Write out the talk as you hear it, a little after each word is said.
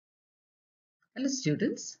Hello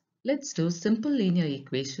students, let's do simple linear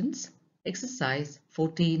equations, exercise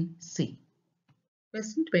 14C.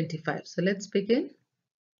 Question 25. So let's begin.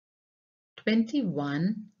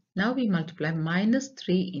 21. Now we multiply minus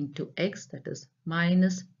 3 into x, that is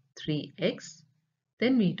minus 3x.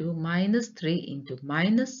 Then we do minus 3 into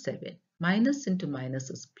minus 7. Minus into minus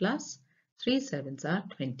is plus. 3 sevens are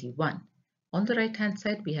 21. On the right hand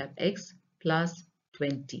side we have x plus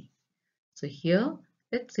 20. So here,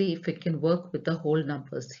 let's see if we can work with the whole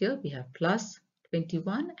numbers. Here we have plus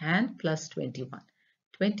 21 and plus 21.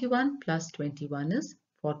 21 plus 21 is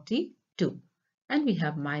 42. And we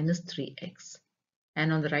have minus 3x.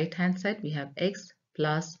 And on the right hand side, we have x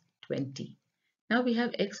plus 20. Now we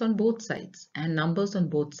have x on both sides and numbers on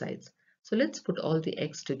both sides. So let's put all the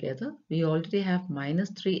x together. We already have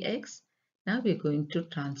minus 3x. Now we're going to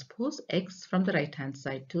transpose x from the right hand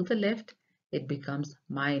side to the left. It becomes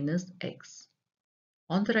minus x.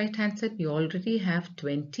 On the right hand side, we already have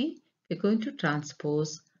 20. We're going to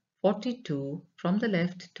transpose 42 from the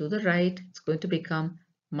left to the right. It's going to become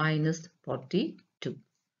minus 42.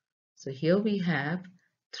 So here we have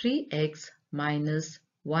 3x minus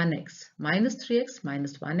 1x. Minus 3x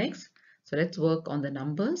minus 1x. So let's work on the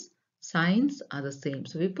numbers. Signs are the same.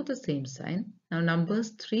 So we put the same sign. Now numbers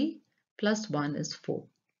 3 plus 1 is 4.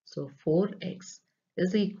 So 4x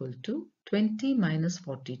is equal to 20 minus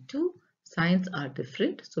 42. Signs are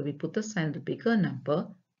different. So we put the sign of the bigger number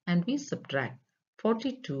and we subtract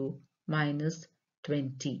 42 minus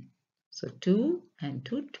 20. So 2 and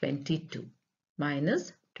 2, 22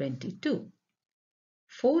 minus 22.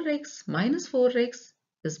 4x minus 4x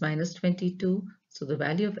is minus 22. So the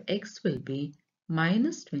value of x will be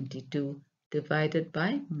minus 22 divided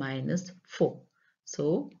by minus 4.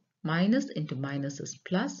 So minus into minus is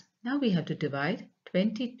plus. Now we have to divide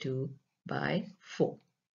 22 by 4.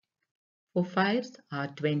 4 fives are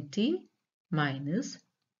 20 minus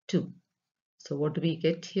 2. So what do we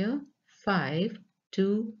get here? 5,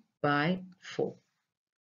 2 by 4.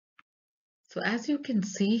 So as you can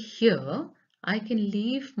see here, I can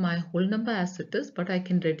leave my whole number as it is, but I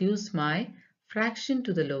can reduce my fraction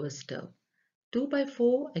to the lowest term. 2 by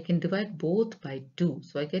 4, I can divide both by 2.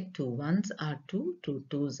 So I get 2 ones are 2, 2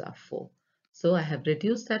 twos are 4. So I have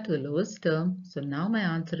reduced that to the lowest term. So now my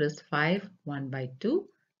answer is 5, 1 by 2.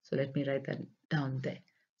 So let me write that down there.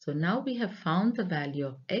 So now we have found the value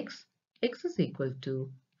of x. X is equal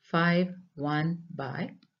to 5, 1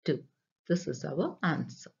 by 2. This is our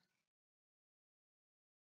answer.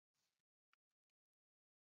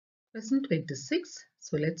 Question 26.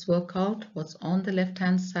 So let's work out what's on the left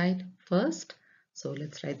hand side first. So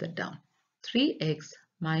let's write that down. 3x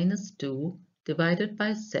minus 2 divided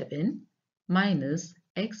by 7 minus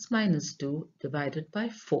x minus 2 divided by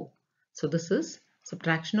 4. So this is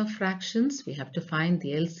subtraction of fractions. We have to find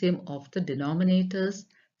the LCM of the denominators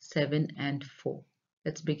 7 and 4.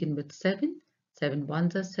 Let's begin with 7. 7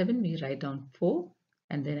 ones are 7. We write down 4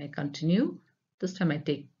 and then I continue. This time I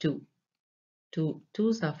take 2. 2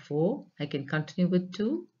 twos are 4. I can continue with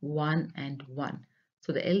 2, 1 and 1.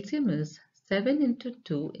 So the LCM is 7 into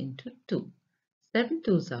 2 into 2. 7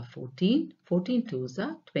 twos are 14. 14 twos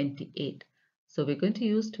are 28. So we're going to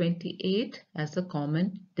use 28 as a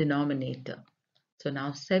common denominator. So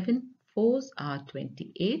now 7 fours are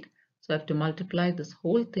 28. So I have to multiply this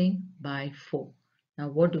whole thing by 4. Now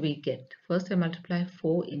what do we get? First I multiply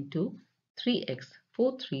 4 into 3x.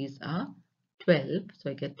 4 threes are 12.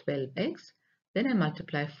 So I get 12x. Then I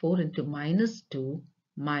multiply 4 into minus 2,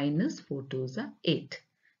 minus 4 twos are 8.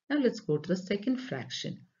 Now let's go to the second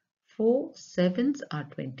fraction. 4 sevens are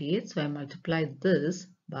 28, so I multiply this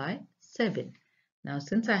by 7. Now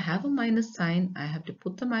since I have a minus sign, I have to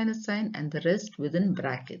put the minus sign and the rest within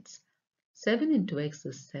brackets. 7 into x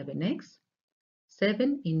is 7x.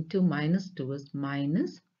 7 into minus 2 is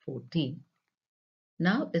minus 14.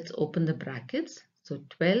 Now let's open the brackets. So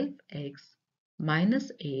 12x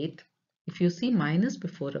minus 8. If you see minus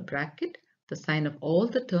before a bracket, the sign of all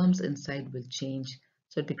the terms inside will change.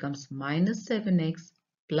 So it becomes minus 7x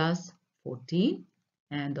plus 14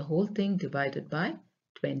 and the whole thing divided by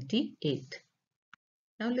 28.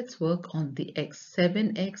 Now let's work on the x.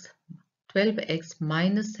 7x, 12x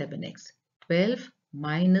minus 7x. 12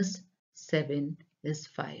 minus 7 is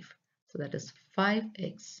 5. So that is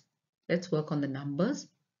 5x. Let's work on the numbers.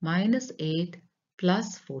 Minus 8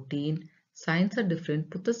 plus 14. Signs are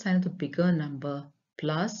different. Put the sign of the bigger number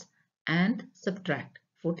plus and subtract.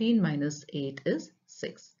 14 minus 8 is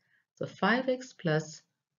 6. So 5x plus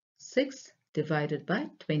 6 divided by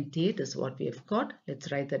 28 is what we have got.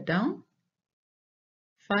 Let's write that down.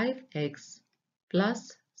 5x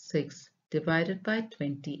plus 6 divided by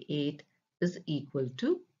 28 is equal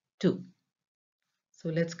to 2. So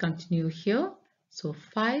let's continue here. So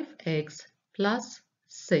 5x plus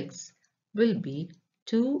 6 will be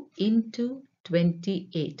 2 into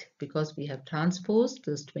 28 because we have transposed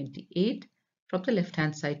this 28 from the left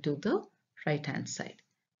hand side to the right hand side.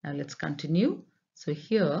 Now let's continue. So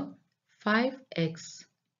here 5x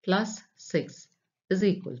plus 6 is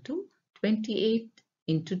equal to 28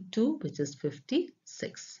 into 2, which is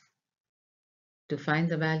 56. To find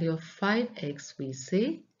the value of 5x, we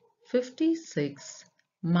say 56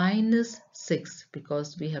 minus 6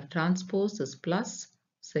 because we have transposed this plus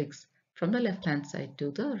 6 from the left hand side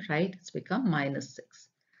to the right. It's become minus 6.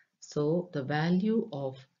 So the value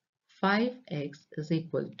of 5x is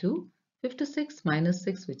equal to 56 minus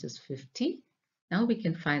 6, which is 50. Now we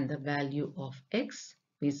can find the value of x.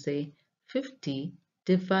 We say 50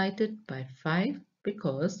 divided by 5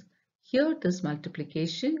 because here it is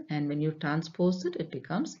multiplication, and when you transpose it, it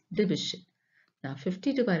becomes division. Now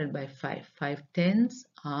 50 divided by 5, 5 tens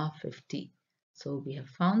are 50. So we have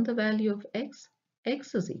found the value of x.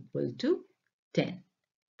 X is equal to 10.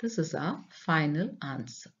 This is our final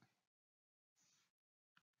answer.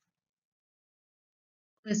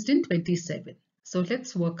 Question 27. So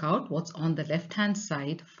let's work out what's on the left hand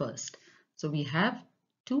side first. So we have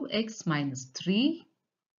 2x minus 3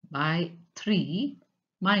 by 3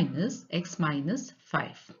 minus x minus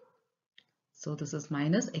 5. So this is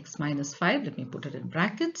minus x minus 5. Let me put it in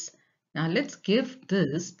brackets. Now let's give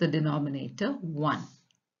this the denominator 1.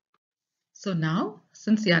 So now,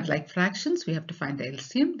 since they are like fractions, we have to find the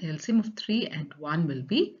LCM. The LCM of 3 and 1 will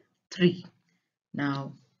be 3.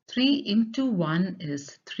 Now 3 into 1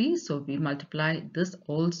 is 3. So we multiply this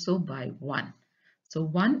also by 1. So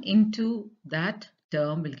 1 into that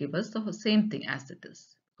term will give us the same thing as it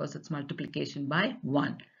is because it's multiplication by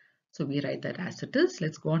 1. So we write that as it is.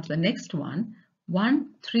 Let's go on to the next one. 1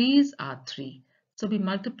 3's are 3. So we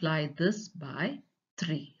multiply this by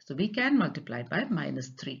 3. So we can multiply by minus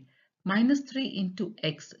 3. Minus 3 into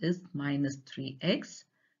x is minus 3x.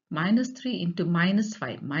 Minus 3 into minus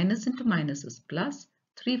 5. Minus into minus is plus.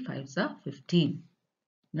 3 5's are 15.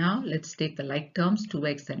 Now let's take the like terms,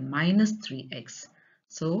 2x and minus 3x.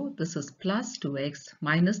 So this is plus 2x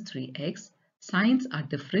minus 3x. Signs are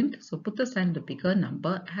different, so put the sign of the bigger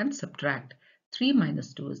number and subtract. 3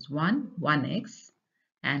 minus 2 is 1, 1x.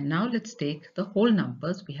 And now let's take the whole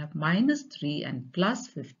numbers. We have minus 3 and plus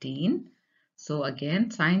 15. So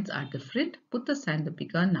again, signs are different. Put the sign of the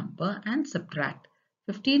bigger number and subtract.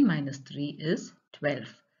 15 minus 3 is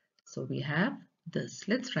 12. So we have this.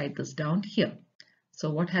 Let's write this down here.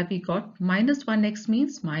 So what have we got? Minus 1x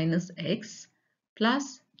means minus x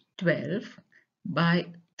plus 12 by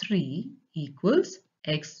 3 equals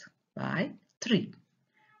x by 3.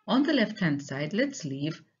 On the left hand side, let's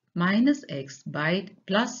leave minus x by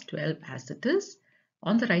plus 12 as it is.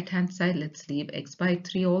 On the right hand side, let's leave x by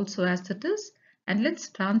 3 also as it is. And let's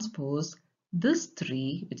transpose this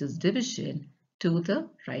 3, which is division, to the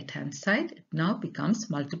right hand side. It now becomes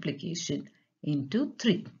multiplication into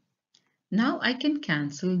 3. Now I can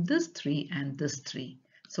cancel this 3 and this 3.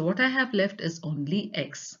 So what I have left is only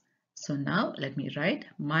x. So now let me write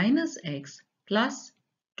minus x plus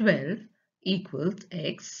 12 equals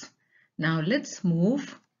x. Now let's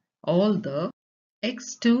move all the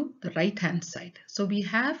x to the right hand side. So we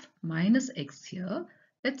have minus x here.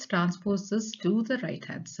 Let's transpose this to the right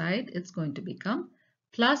hand side. It's going to become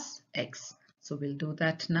plus x. So we'll do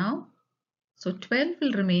that now. So 12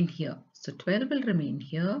 will remain here. So 12 will remain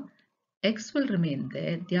here. X will remain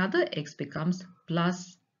there. The other x becomes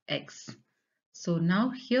plus x. So now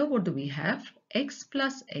here what do we have? X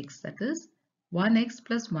plus x, that is 1x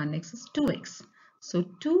plus 1x is 2x. So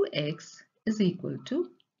 2x is equal to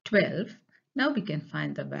 12. Now we can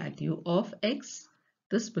find the value of x.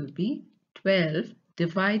 This will be 12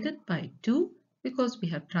 divided by 2 because we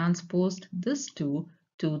have transposed this 2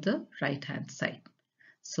 to the right hand side.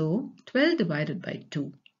 So 12 divided by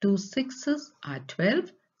 2. 2 sixes are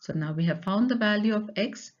 12. So now we have found the value of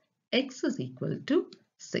x. X is equal to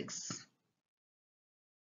 6.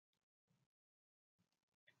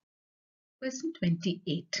 Question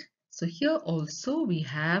 28. So here also we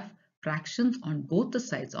have fractions on both the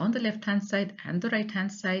sides, on the left hand side and the right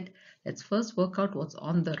hand side. Let's first work out what's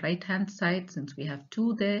on the right hand side since we have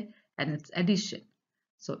 2 there and it's addition.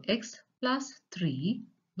 So x plus 3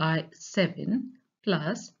 by 7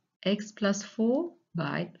 plus x plus 4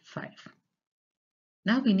 by 5.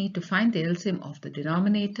 Now we need to find the LCM of the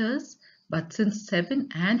denominators, but since 7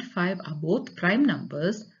 and 5 are both prime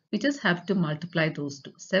numbers, we just have to multiply those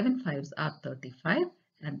two. 7 5s are 35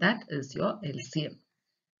 and that is your LCM.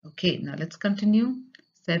 Okay, now let's continue.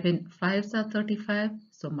 7 5s are 35,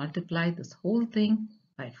 so multiply this whole thing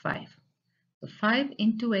by 5. So 5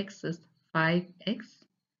 into x is 5x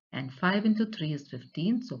and 5 into 3 is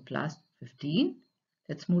 15. So plus 15.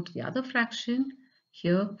 Let's move to the other fraction.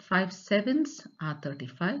 Here 5 sevens are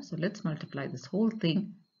 35. So let's multiply this whole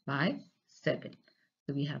thing by 7.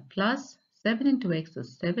 So we have plus 7 into x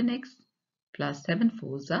is 7x plus 7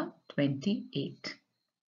 fours are 28.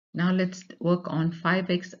 Now let's work on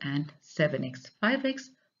 5x and 7x. 5x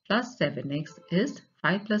plus 7x is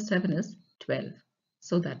 5 plus 7 is 12.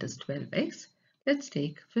 So that is 12x. Let's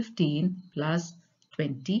take 15 plus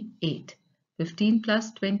 28. 15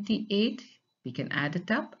 plus 28, we can add it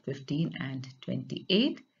up. 15 and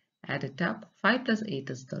 28, add it up. 5 plus 8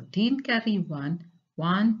 is 13, carry 1.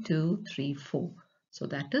 1, 2, 3, 4. So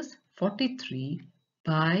that is 43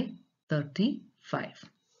 by 35.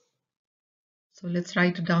 So let's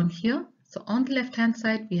write it down here. So on the left hand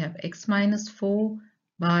side we have x minus 4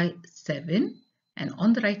 by 7, and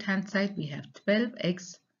on the right hand side we have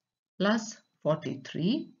 12x plus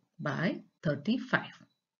 43 by 35.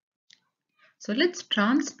 So let's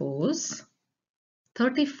transpose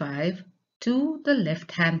 35 to the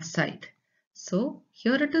left hand side. So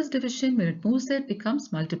here it is division. When it moves there, it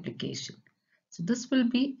becomes multiplication. So this will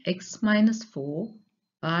be x minus 4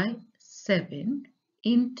 by 7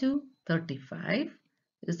 into 35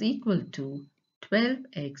 is equal to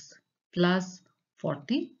 12x plus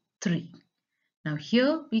 43. Now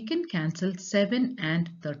here we can cancel 7 and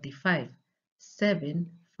 35. 7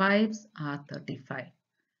 5s are 35.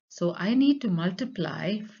 So I need to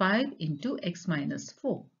multiply 5 into x minus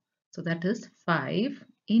 4. So that is 5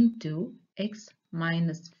 into x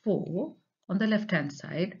minus 4 on the left hand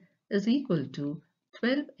side is equal to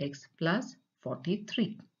 12x plus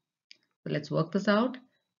 43. So let's work this out.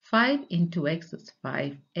 5 into x is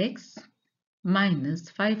 5x minus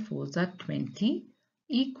 5 fours are 20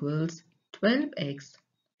 equals 12x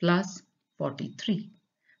plus 43.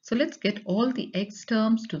 So let's get all the x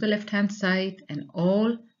terms to the left hand side and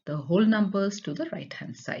all the whole numbers to the right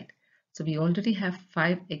hand side. So we already have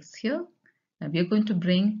 5x here. Now we are going to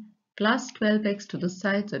bring plus 12x to the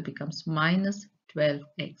side, so it becomes minus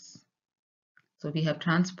 12x. So we have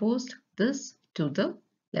transposed this to the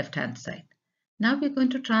left hand side. Now we're going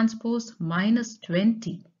to transpose minus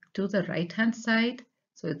 20 to the right hand side.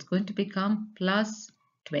 So it's going to become plus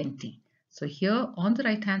 20. So here on the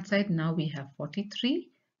right hand side now we have 43.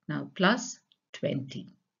 Now plus 20.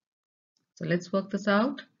 So let's work this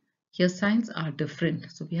out. Here signs are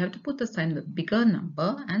different. So we have to put the sign with bigger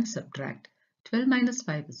number and subtract. 12 minus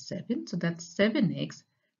 5 is 7. So that's 7x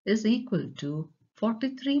is equal to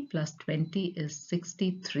 43 plus 20 is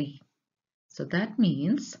 63. So that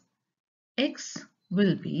means x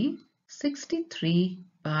will be 63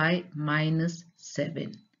 by minus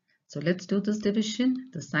 7. So let's do this division.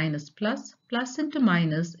 The sign is plus. Plus into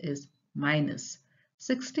minus is minus.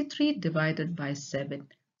 63 divided by 7.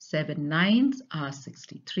 7 nines are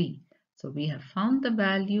 63. So we have found the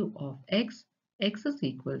value of x. X is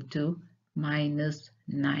equal to minus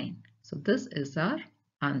 9. So this is our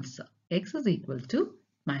answer. X is equal to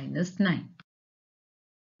minus 9.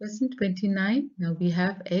 Question 29. Now we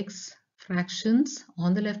have x fractions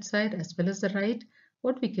on the left side as well as the right.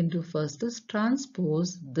 What we can do first is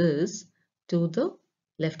transpose this to the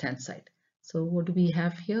left hand side. So what do we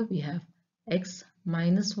have here? We have x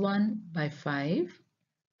minus 1 by 5.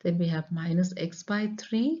 Then we have minus x by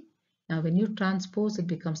 3. Now when you transpose, it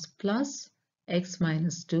becomes plus x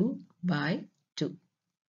minus 2 by 2.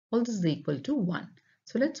 All this is equal to 1.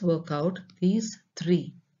 So let's work out these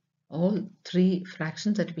three. All three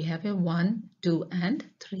fractions that we have here, 1, 2 and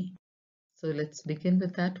 3. So let's begin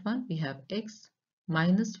with that one. We have x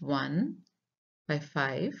minus 1 by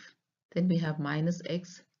 5. Then we have minus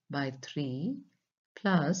x by 3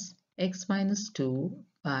 plus x minus 2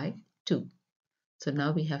 by 2. So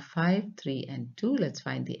now we have 5, 3 and 2. Let's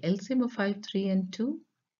find the LCM of 5, 3 and 2.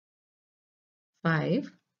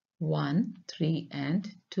 5, 1, 3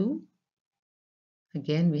 and 2.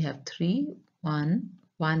 Again we have 3, 1,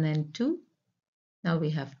 1 and 2. Now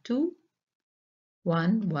we have 2,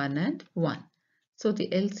 1, 1 and 1. So the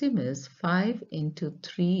LCM is 5 into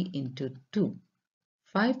 3 into 2.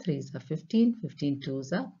 5 3s are 15, 15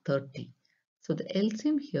 2s are 30. So the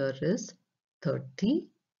LCM here is 30.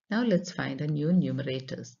 Now let's find a new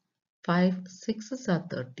numerators. 5 6s are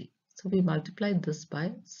 30. So we multiply this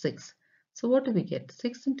by 6. So what do we get?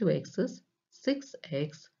 6 into x is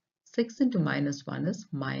 6x. 6 into minus 1 is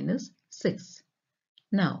minus 6.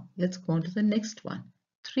 Now let's go on to the next one.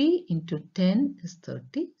 3 into 10 is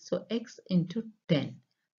 30. So x into 10.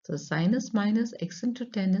 So sign is minus, x into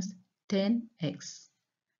 10 is 10x.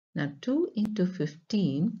 Now 2 into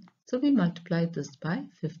 15. So we multiply this by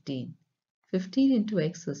 15. 15 into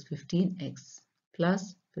x is 15x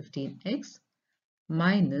plus 15x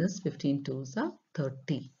minus 15 twos are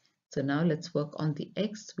 30. So now let's work on the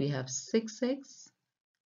x. We have 6x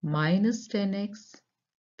minus 10x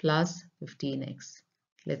plus 15x.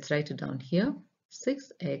 Let's write it down here.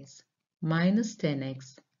 6x minus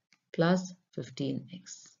 10x plus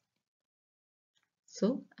 15x.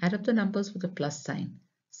 So add up the numbers with a plus sign.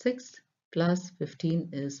 6 plus 15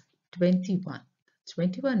 is 21.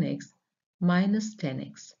 21x minus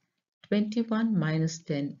 10x. 21 minus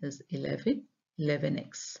 10 is 11.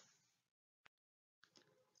 11x.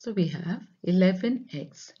 So we have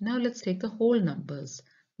 11x. Now let's take the whole numbers.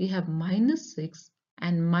 We have minus 6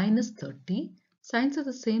 and minus 30. Signs are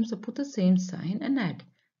the same, so put the same sign and add.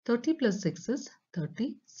 30 plus 6 is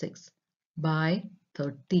 36 by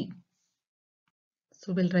 30.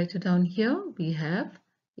 So we'll write it down here. We have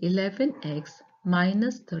 11x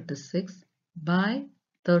minus 36 by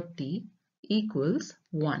 30 equals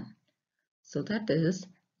 1. So that is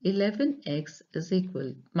 11x is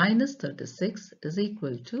equal minus 36 is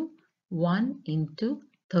equal to 1 into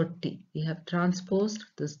 30. We have transposed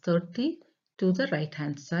this 30 to the right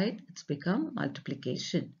hand side. It's become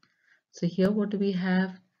multiplication. So here what do we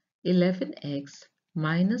have? 11x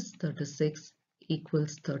minus 36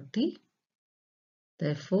 equals 30.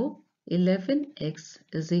 Therefore, 11x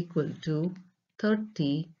is equal to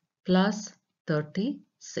 30 plus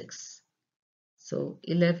 36. So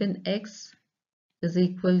 11x is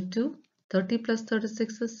equal to 30 plus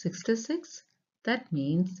 36 is 66. That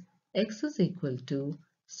means x is equal to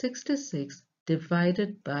 66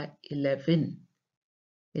 divided by 11.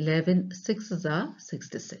 11 6s are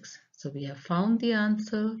 66. So we have found the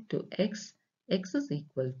answer to x. X is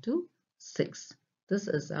equal to 6. This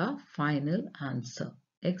is our final answer.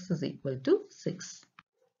 X is equal to 6.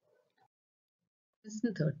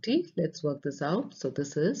 Lesson 30. Let's work this out. So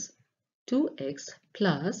this is 2x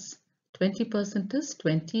plus 20% is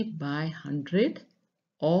 20 by 100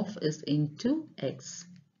 of is into x.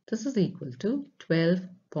 This is equal to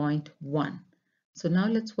 12.1. So now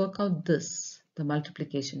let's work out this, the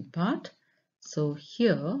multiplication part. So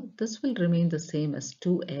here this will remain the same as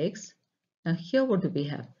 2x. Now here what do we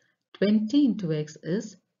have? 20 into x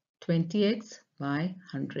is 20x by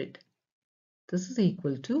 100. This is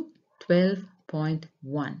equal to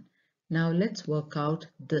 12.1. Now let's work out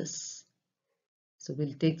this. So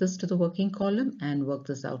we'll take this to the working column and work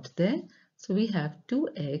this out there. So we have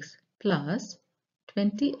 2x plus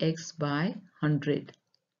 20x by 100.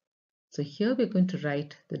 So here we're going to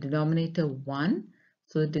write the denominator 1.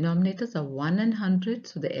 So the denominators are 1 and 100.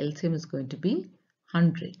 So the LCM is going to be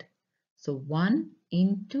 100. So 1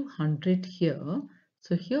 into 100 here.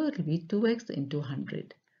 So here it will be 2x into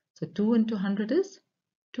 100. So 2 into 100 is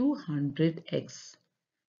 200x.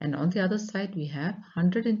 And on the other side we have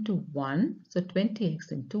 100 into 1. So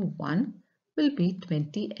 20x into 1 will be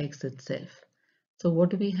 20x itself. So what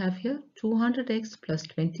do we have here? 200x plus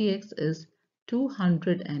 20x is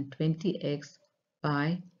 220x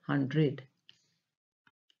by 100.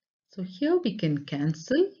 So here we can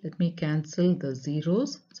cancel. Let me cancel the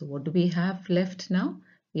zeros. So what do we have left now?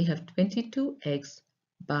 We have 22x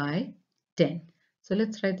by 10. So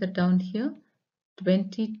let's write that down here.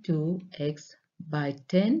 22x by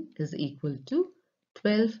 10 is equal to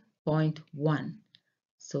 12.1.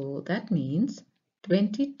 So that means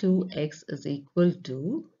 22x is equal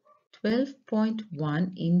to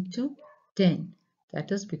 12.1 into 10.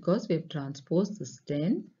 That is because we have transposed this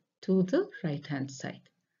 10 to the right hand side.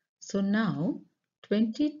 So now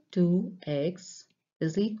 22x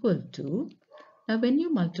is equal to, now when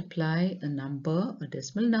you multiply a number, a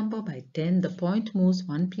decimal number by 10, the point moves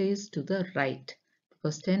one place to the right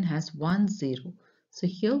because 10 has 1 0. So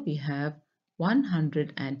here we have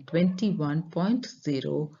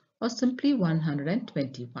 121.0 or simply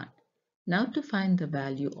 121. Now to find the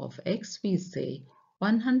value of x, we say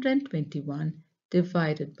 121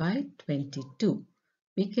 divided by 22.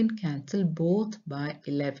 We can cancel both by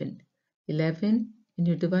 11. 11, when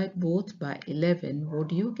you divide both by 11, what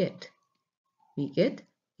do you get? We get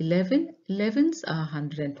 11. 11s are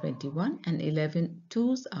 121 and 11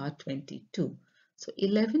 2s are 22. So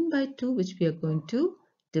 11 by 2, which we are going to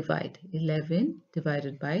divide. 11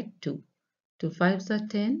 divided by 2. 2 5s are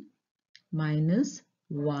 10 minus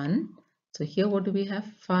 1. So here what do we have?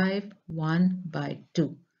 5 1 by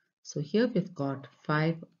 2. So here we've got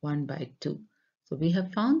 5 1 by 2. So we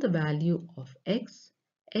have found the value of x.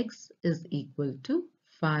 X is equal to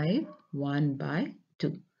 5 1 by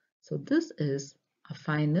 2. So this is a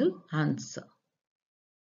final answer.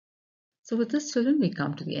 So with this, children, we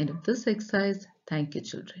come to the end of this exercise. Thank you,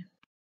 children.